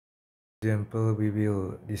Example, we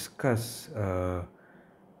will discuss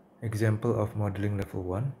example of modeling level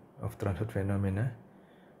 1 of transport phenomena,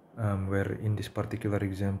 where in this particular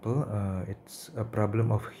example it's a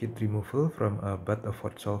problem of heat removal from a bath of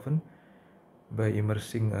hot solvent by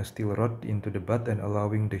immersing a steel rod into the bath and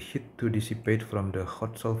allowing the heat to dissipate from the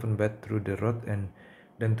hot solvent bath through the rod and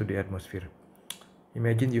then to the atmosphere.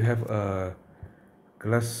 Imagine you have a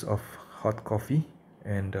glass of hot coffee,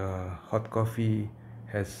 and hot coffee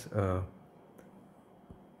has a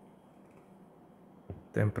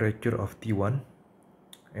temperature of T1,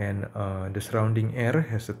 and the surrounding air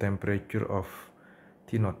has a temperature of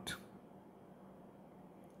T0.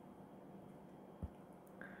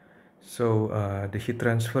 So the heat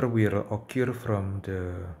transfer will occur from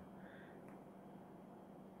the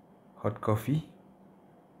hot coffee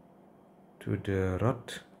to the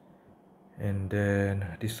rod, and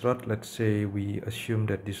then this rod, let's say we assume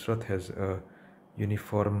that this rod has a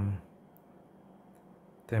uniform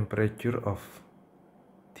temperature of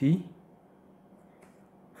T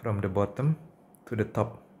from the bottom to the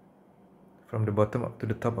top, from the bottom up to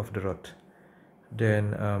the top of the rod.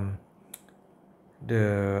 Then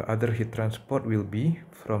the other heat transport will be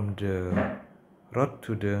from the rod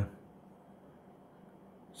to the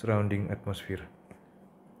surrounding atmosphere.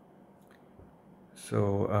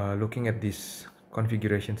 So looking at these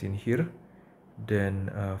configurations in here, then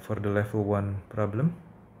for the level 1 problem,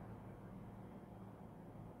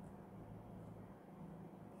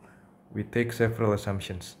 we take several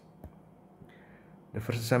assumptions. The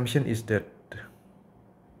first assumption is that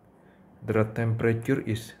the rod temperature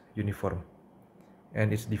is uniform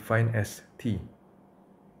and is defined as T.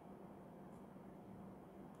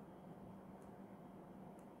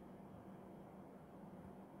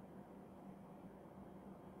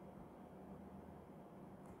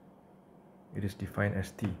 It is defined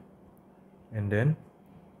as T. And then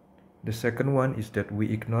the second one is that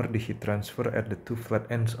we ignore the heat transfer at the two flat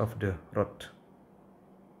ends of the rod.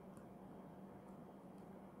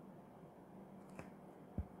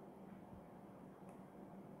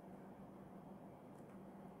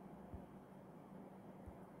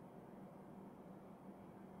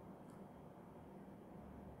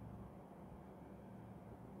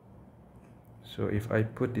 So if I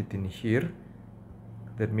put it in here,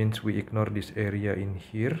 that means we ignore this area in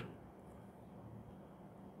here,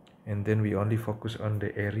 and then we only focus on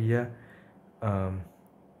the area on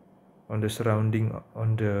the surrounding,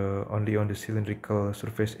 only on the cylindrical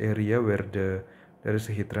surface area where there is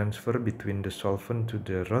a heat transfer between the solvent to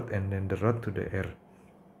the rod and then the rod to the air.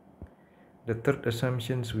 The third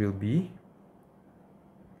assumptions will be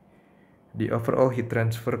the overall heat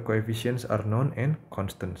transfer coefficients are known and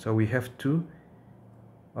constant. So we have two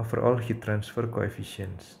overall heat transfer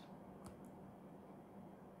coefficients.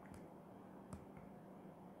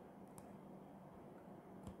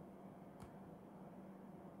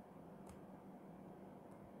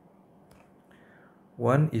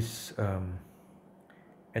 One is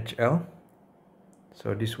HL.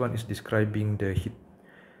 So this one is describing the heat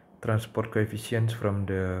transport coefficients from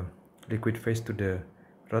the liquid phase to the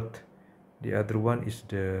rod. The other one is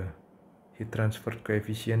the heat transfer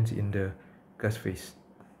coefficients in the gas phase.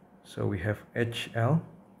 So we have HL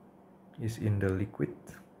is in the liquid,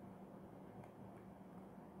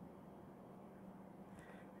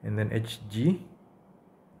 and then Hg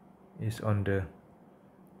is on the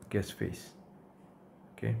gas phase.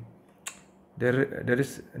 Okay, there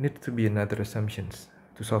needs to be another assumptions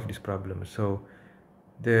to solve this problem. So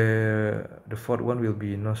the fourth one will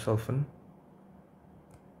be no solvent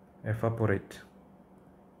evaporate.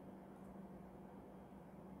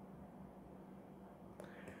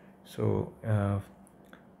 So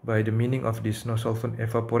by the meaning of this no solvent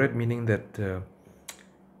evaporate, meaning that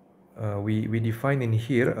we define in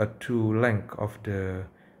here a two length of the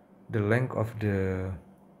length of the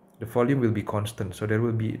volume will be constant. So there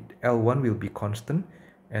will be L1 will be constant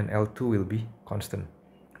and L2 will be constant,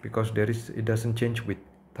 because it doesn't change with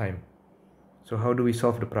time. So how do we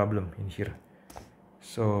solve the problem in here?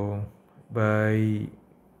 So by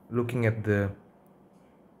looking at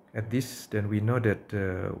this, then we know that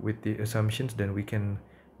with the assumptions, then we can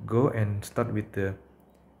go and start with the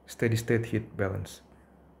steady state heat balance.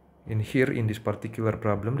 In here, in this particular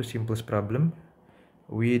problem, the simplest problem,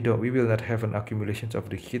 we will not have an accumulation of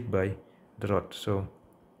the heat by the rod, so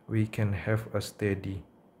we can have a steady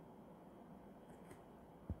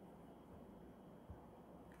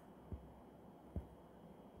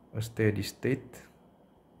state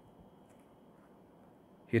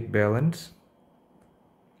heat balance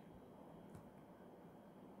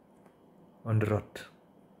on the rod.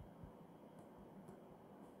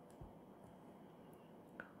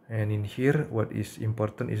 And in here, what is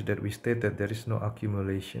important is that we state that there is no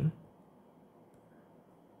accumulation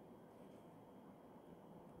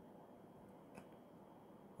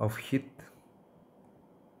of heat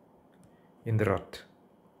in the rod.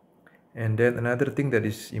 And then another thing that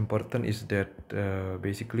is important is that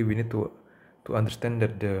basically we need to understand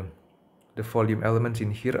that the volume elements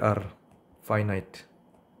in here are finite.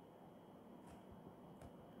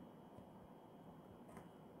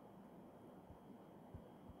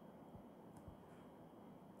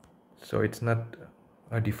 So it's not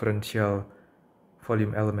a differential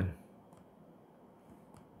volume element.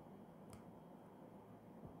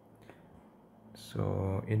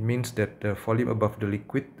 So it means that the volume above the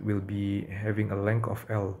liquid will be having a length of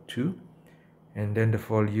L2, and then the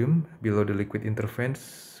volume below the liquid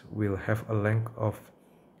interface will have a length of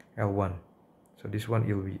L1. So this one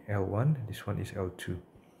will be L1, this one is L2.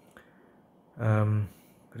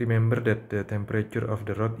 Remember that the temperature of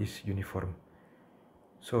the rod is uniform.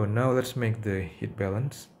 So now let's make the heat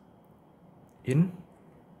balance. In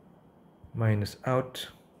minus out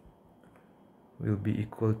will be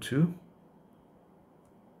equal to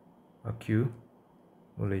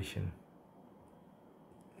accumulation.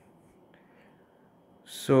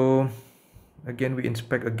 So again, we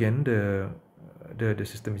inspect again the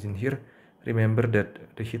system is in here. Remember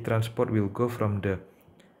that the heat transport will go from the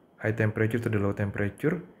high temperature to the low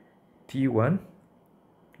temperature. T1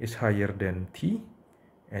 is higher than T,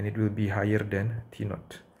 and it will be higher than T0.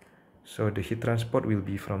 So the heat transport will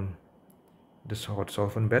be from the hot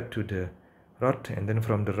solvent bed to the rod, and then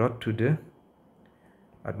from the rod to the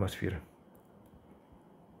atmosphere.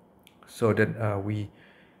 So that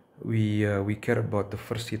we care about the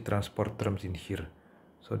first heat transport terms in here.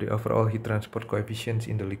 So the overall heat transport coefficients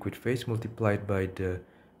in the liquid phase multiplied by the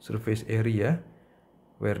surface area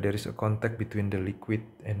where there is a contact between the liquid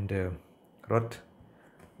and the rod,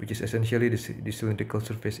 which is essentially the cylindrical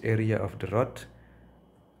surface area of the rod,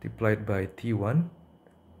 multiplied by T1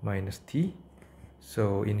 minus T.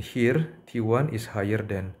 So in here, T1 is higher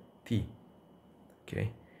than T.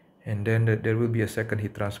 Okay, and then there will be a second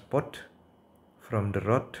heat transport from the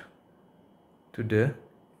rod to the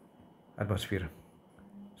atmosphere.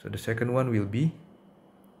 So the second one will be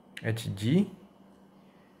Hg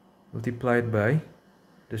multiplied by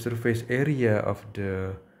the surface area of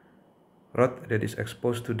the rod that is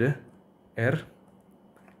exposed to the air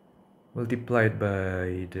multiplied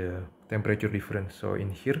by the temperature difference. So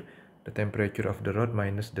in here, the temperature of the rod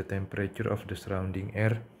minus the temperature of the surrounding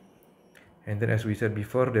air. And then as we said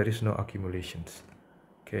before, there is no accumulations.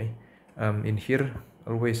 Okay, in here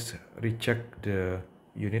always recheck the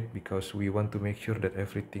unit because we want to make sure that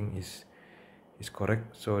everything is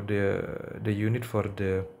correct. So the unit for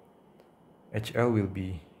the HL will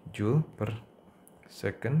be joule per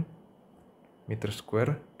second meter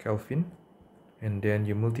square Kelvin, and then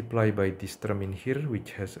you multiply by this term in here,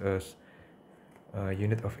 which has a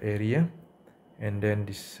unit of area, and then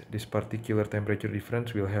this particular temperature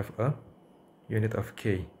difference will have a unit of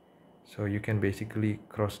K. So you can basically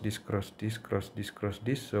cross this, cross this, cross this, cross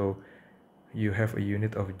this, so you have a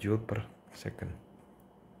unit of joule per second.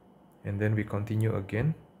 And then we continue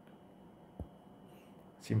again,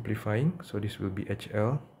 simplifying. So this will be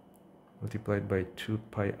HL multiplied by 2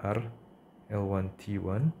 pi r L1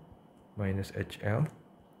 T1 minus HL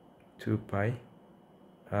 2 pi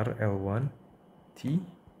r L1 T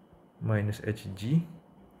minus Hg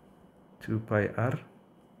 2 pi r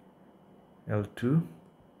L2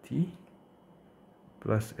 T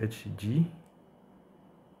plus Hg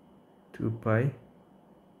 2 pi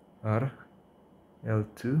r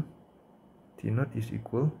L2 T0 is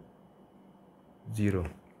equal 0.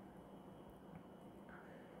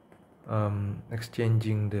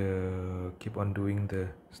 Exchanging keep on doing the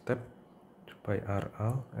step. 2 pi r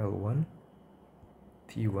L1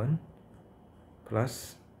 T1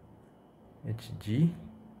 plus Hg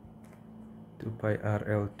 2 pi r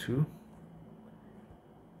L2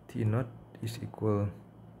 T0 is equal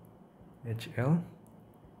HL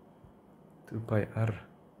 2 pi r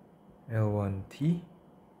L1 T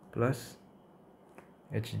plus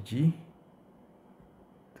Hg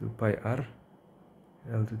 2 pi r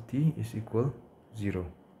L2 T is equal 0.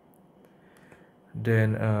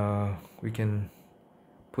 Then we can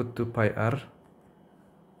put 2 pi r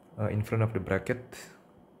in front of the bracket.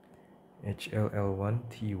 HL L1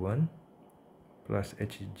 T1 plus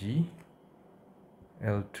Hg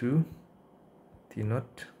L2 T0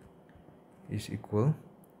 is equal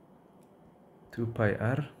 2 pi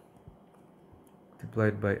r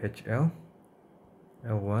multiplied by HL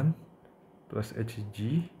L1 plus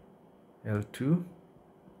Hg L2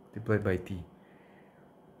 multiplied by T.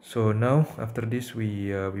 So now after this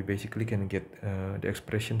we basically can get the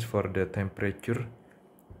expressions for the temperature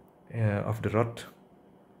of the rod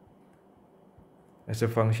as a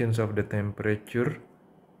functions of the temperature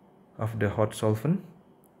of the hot solvent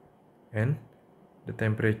and the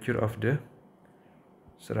temperature of the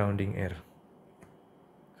surrounding air.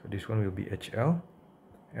 So this one will be HL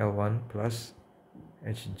L1 plus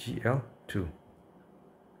HgL2.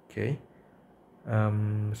 Okay.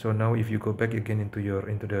 So now if you go back again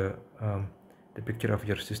into the picture of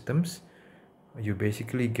your systems, you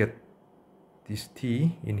basically get this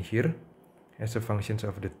T in here as a functions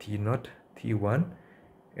of the T0, T1,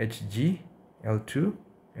 Hg, L2,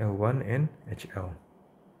 L1 and HL.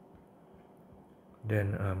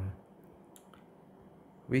 Then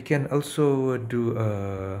we can also do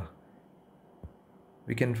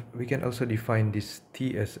we can also define this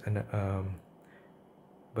T as an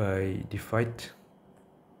by divide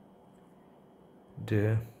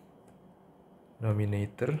the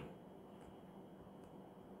numerator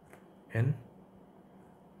and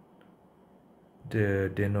the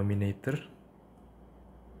denominator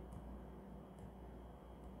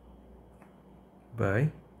by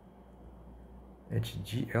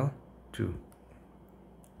HgL2.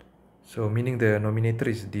 So meaning the nominator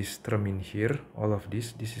is this term in here, all of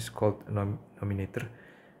this is called nominator.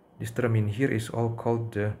 This term in here is all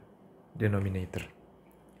called the denominator.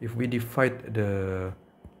 If we divide the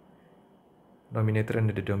nominator and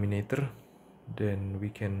the denominator, then we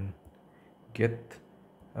can get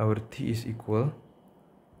our T is equal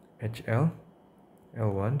HL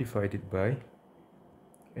L1 divided by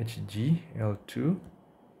Hg L2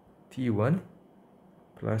 T1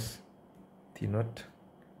 plus T0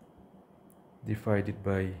 divided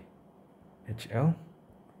by HL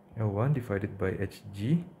L1 divided by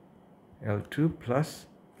Hg L2 plus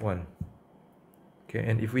 1. Okay,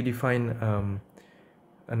 and if we define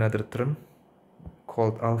another term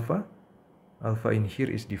called alpha, alpha in here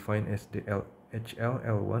is defined as the HL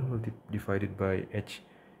L1 divided by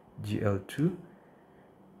HgL2,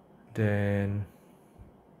 then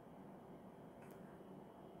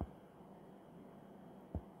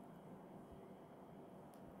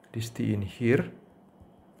this T in here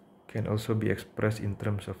can also be expressed in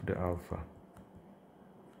terms of the alpha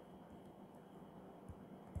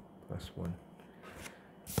plus 1.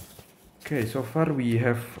 Okay, so far we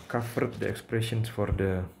have covered the expressions for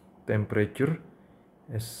the temperature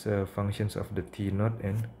as functions of the T0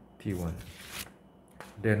 and T1.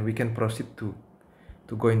 Then we can proceed to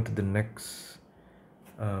go into the next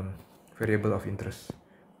variable of interest.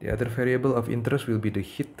 The other variable of interest will be the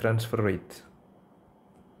heat transfer rate.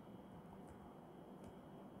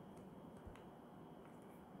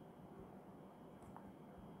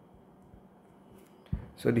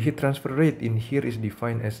 So the heat transfer rate in here is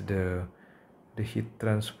defined as the heat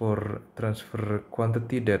transfer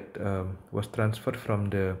quantity that was transferred from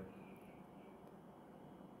the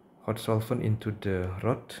hot solvent into the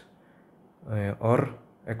rod or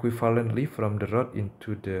equivalently from the rod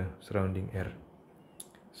into the surrounding air.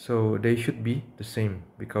 So they should be the same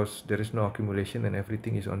because there is no accumulation and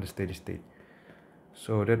everything is on the steady state.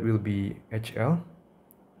 So that will be HL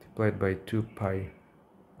multiplied by 2 pi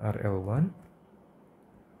RL1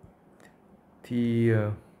 T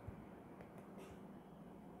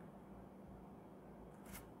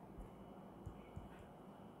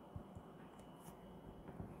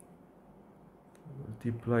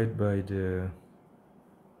multiplied by the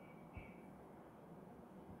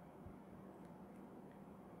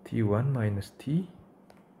T1 minus T.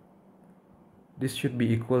 This should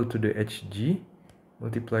be equal to the Hg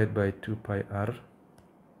multiplied by 2 pi R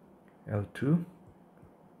L2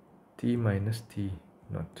 T minus T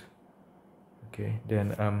naught. Okay,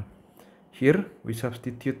 then here we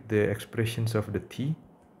substitute the expressions of the T.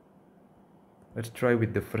 Let's try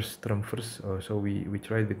with the first term first. So we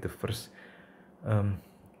try with the first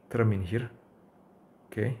term in here.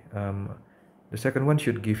 Okay, the second one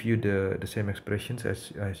should give you the same expressions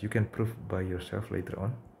as you can prove by yourself later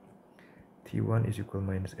on. T1 is equal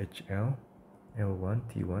minus HL L1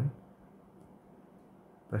 T1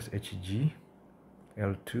 plus Hg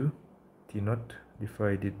L2 T0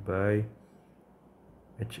 divided by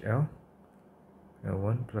HL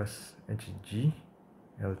L1 plus Hg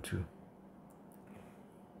L2.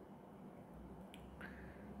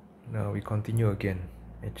 Now we continue again.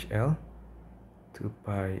 HL 2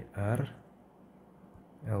 pi R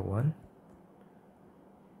L1.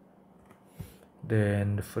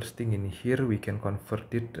 Then the first thing in here we can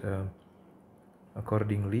convert it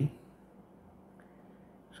accordingly.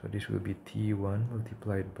 So this will be T1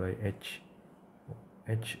 multiplied by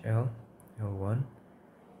HL L1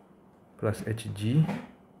 plus Hg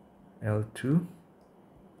L2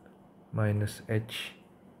 minus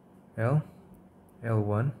HL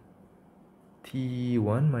L1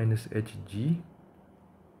 T1 minus HG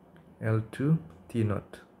L2 T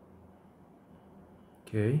naught.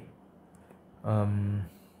 Okay, HL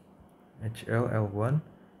L1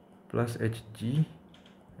 plus HG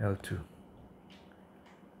L2.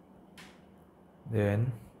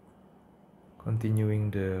 Then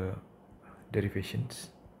continuing the derivations.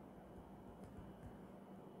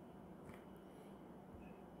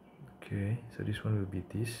 Okay, so this one will be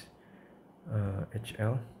this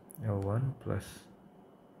HL L1 plus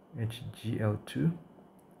HG L2.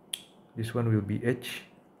 This one will be H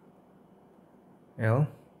L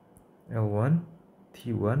L1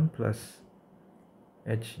 T1 plus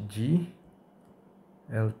HG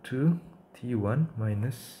L2 T1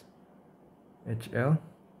 minus HL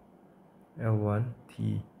L1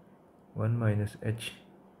 T1 minus HG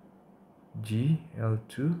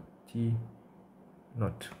L2 T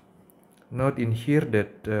naught. Note in here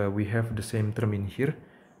that we have the same term in here,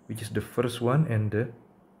 which is the first one and the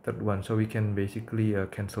third one, so we can basically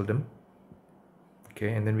cancel them.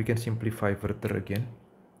 Okay, and then we can simplify further again.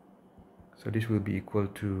 So this will be equal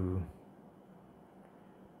to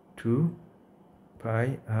 2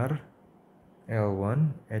 pi r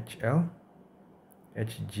L1 HL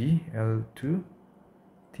HG L2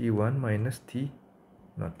 T1 minus T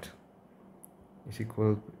naught is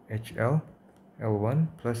equal to HL L1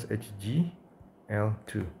 plus HG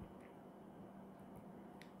L2.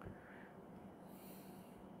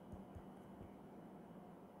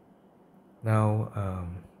 Now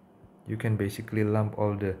you can basically lump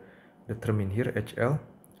all the term in here, HL,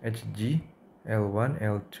 HG, L1,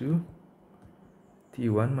 L2,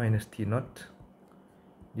 T1 minus T naught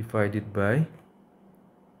divided by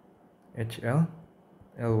HL,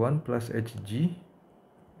 L1 plus HG,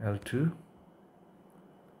 L2.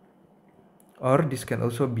 Or this can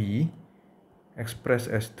also be expressed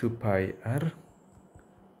as 2 pi r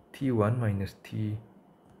T1 minus T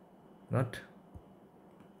naught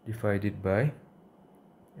divided by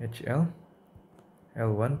HL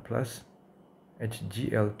L1 plus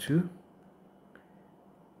HG L2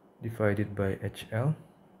 divided by HL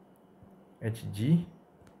HG.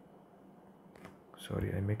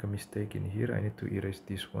 Sorry, I make a mistake in here. I need to erase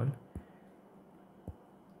this one.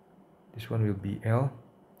 This one will be L1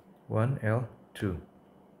 L2.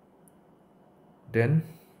 Then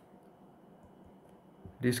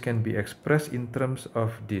this can be expressed in terms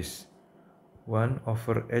of this 1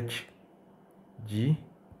 over HG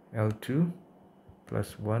L2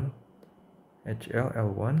 plus 1 HL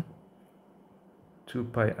L1 2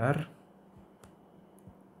 pi r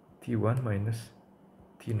T1 minus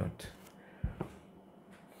T naught.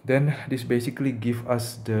 Then this basically gives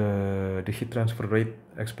us the heat transfer rate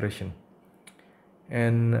expression.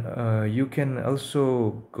 And you can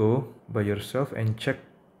also go by yourself and check.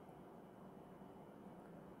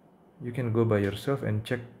 You can go by yourself and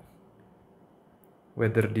check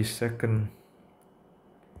whether this second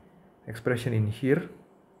expression in here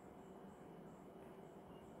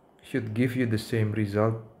should give you the same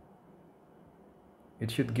result. It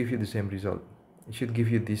should give you the same result. It should give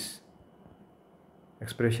you these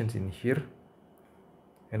expressions in here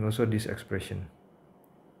and also this expression.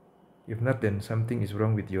 If not, then something is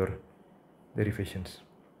wrong with your derivations.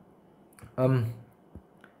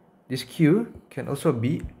 This Q can also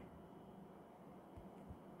be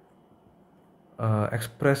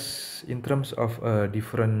expressed in terms of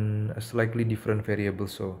a slightly different variable.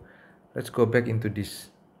 So let's go back into this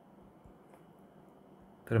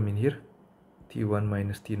term in here, T1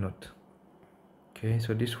 minus T naught. Okay,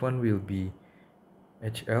 so this one will be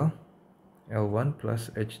HL L1 plus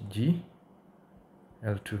HG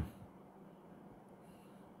L2.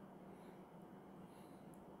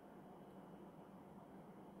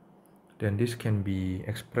 Then this can be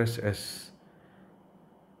expressed as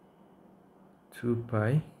 2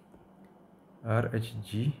 pi r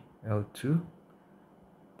HG L2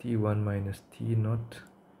 T1 minus T naught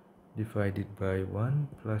divided by 1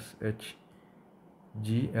 plus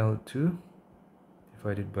HG L2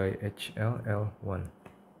 divided by HL L1.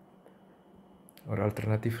 Or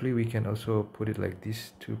alternatively, we can also put it like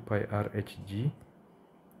this, 2 pi r HG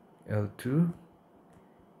L2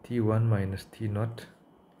 T1 minus T naught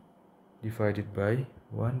divided by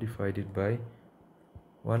 1 divided by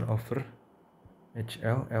 1 over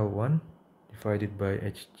HL L1 divided by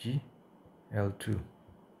HG L2.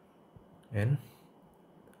 And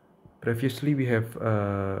previously we have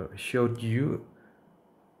showed you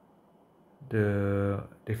the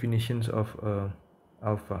definitions of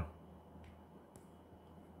alpha.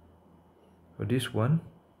 So this one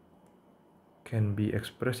can be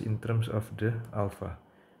expressed in terms of the alpha,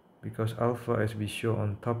 because alpha, as we show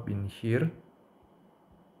on top in here,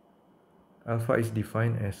 alpha is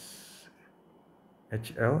defined as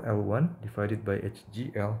HL L1 divided by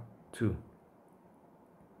HG L2.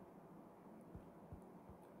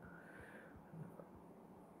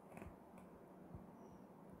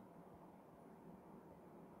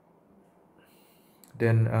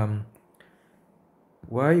 Then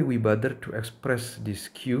why we bother to express this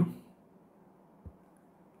Q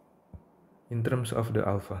in terms of the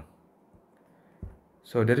alpha?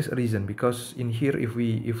 So there is a reason, because in here, if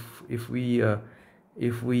we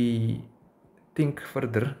think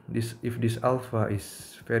further, if this alpha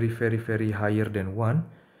is very higher than 1,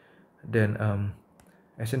 then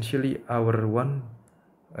essentially our 1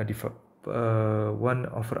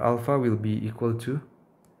 over alpha will be equal to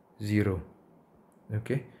 0.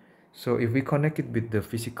 Okay, so if we connect it with the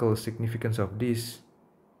physical significance of this,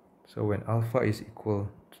 so when alpha is equal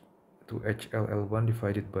to HL1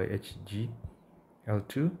 divided by HG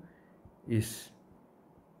L2 is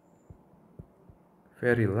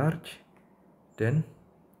very large, then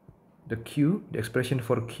the expression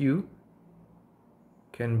for Q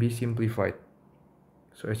can be simplified.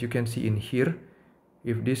 So as you can see in here,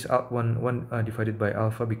 if this 1 divided by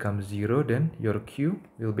alpha becomes 0, then your Q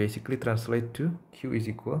will basically translate to Q is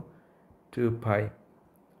equal to pi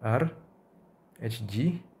r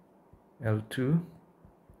Hg L2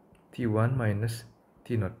 T1 minus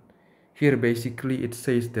T0. Here basically it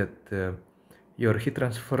says that your heat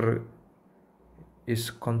transfer is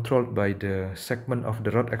controlled by the segment of the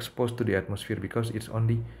rod exposed to the atmosphere, because it's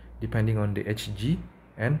only depending on the Hg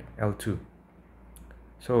and L2.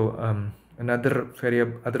 So other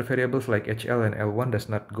variables like HL and L1 does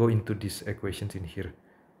not go into these equations in here.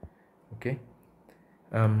 Okay,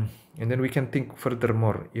 and then we can think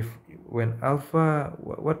furthermore, if when alpha,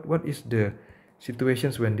 what is the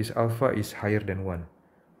situations when this alpha is higher than 1?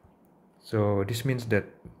 So this means that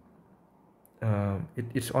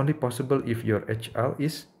it's only possible if your HL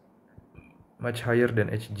is much higher than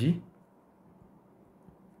Hg.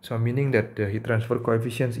 So meaning that the heat transfer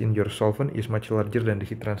coefficient in your solvent is much larger than the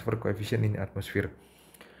heat transfer coefficient in the atmosphere.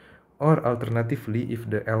 Or alternatively, if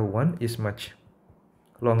the L1 is much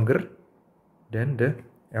longer than the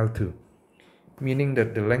L2, meaning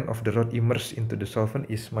that the length of the rod immersed into the solvent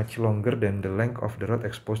is much longer than the length of the rod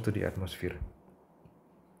exposed to the atmosphere.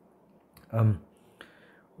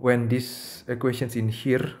 When these equations in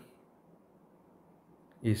here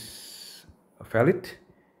is valid,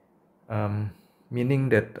 meaning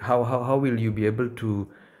that how will you be able to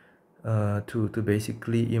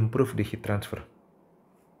basically improve the heat transfer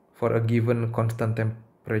for a given constant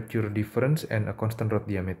temperature difference and a constant rod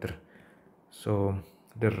diameter? So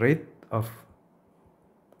the rate of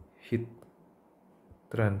heat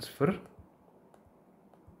transfer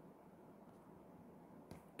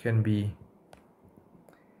can be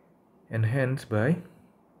enhanced by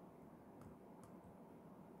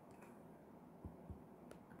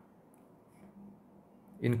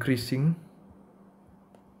increasing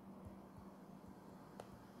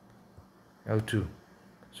L2.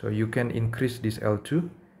 So you can increase this L2,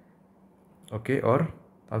 okay, or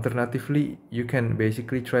alternatively you can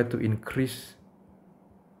basically try to increase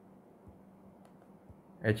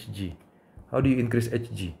Hg. How do you increase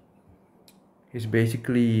Hg? It's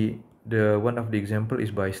basically one of the example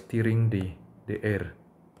is by stirring the air.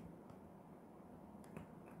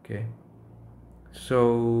 Okay,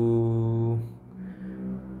 so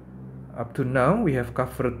up to now we have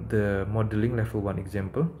covered the modeling level 1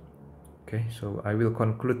 example. Okay, so I will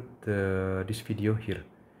conclude this video here.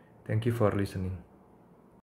 Thank you for listening.